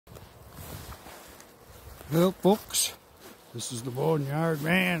Well, folks, this is the Boneyard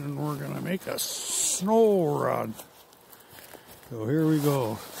Man, and we're going to make a snow run. So here we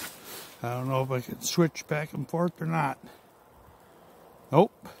go. I don't know if I can switch back and forth or not.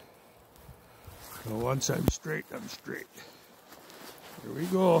 Nope. So once I'm straight, I'm straight. Here we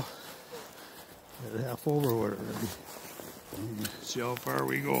go. Got half over with it already. See how far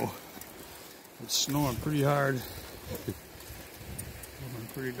we go. It's snowing pretty hard. Coming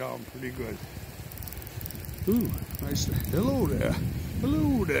pretty down, pretty good. Ooh, nice. Hello there.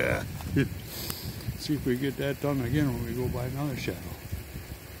 Hello there. See if we get that done again when we go by another shadow.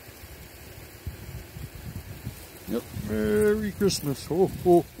 Yep, Merry Christmas. Oh,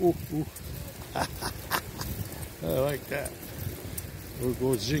 oh, oh, oh. I like that. We'll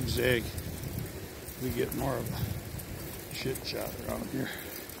go zigzag. We get more of a shit shot around here.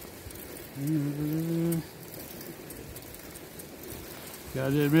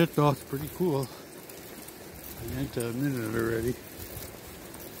 Gotta admit though, it's pretty cool. I meant to admit it already.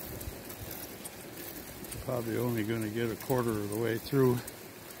 Probably only going to get a quarter of the way through.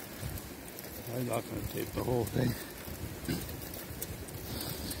 I'm not going to tape the whole thing.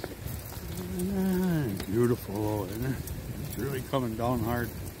 Beautiful though, isn't it? It's really coming down hard.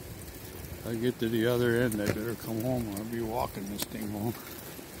 If I get to the other end, I better come home. I'll be walking this thing home.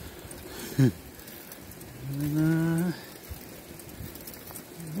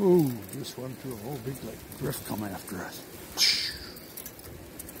 Oh, this one threw a whole big like drift come after us.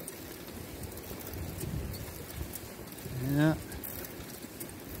 Yeah.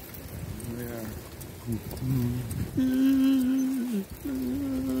 We are.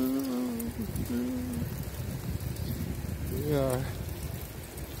 We are.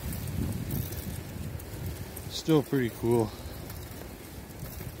 Still pretty cool.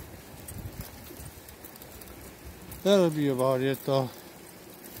 That'll be about it though.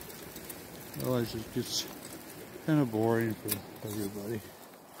 Otherwise it gets kind of boring for everybody.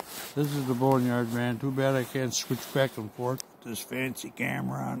 This is the Boneyard Man. Too bad I can't switch back and forth with this fancy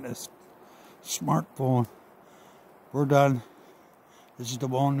camera on this smartphone. We're done. This is the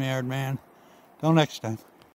Boneyard Man. Till next time.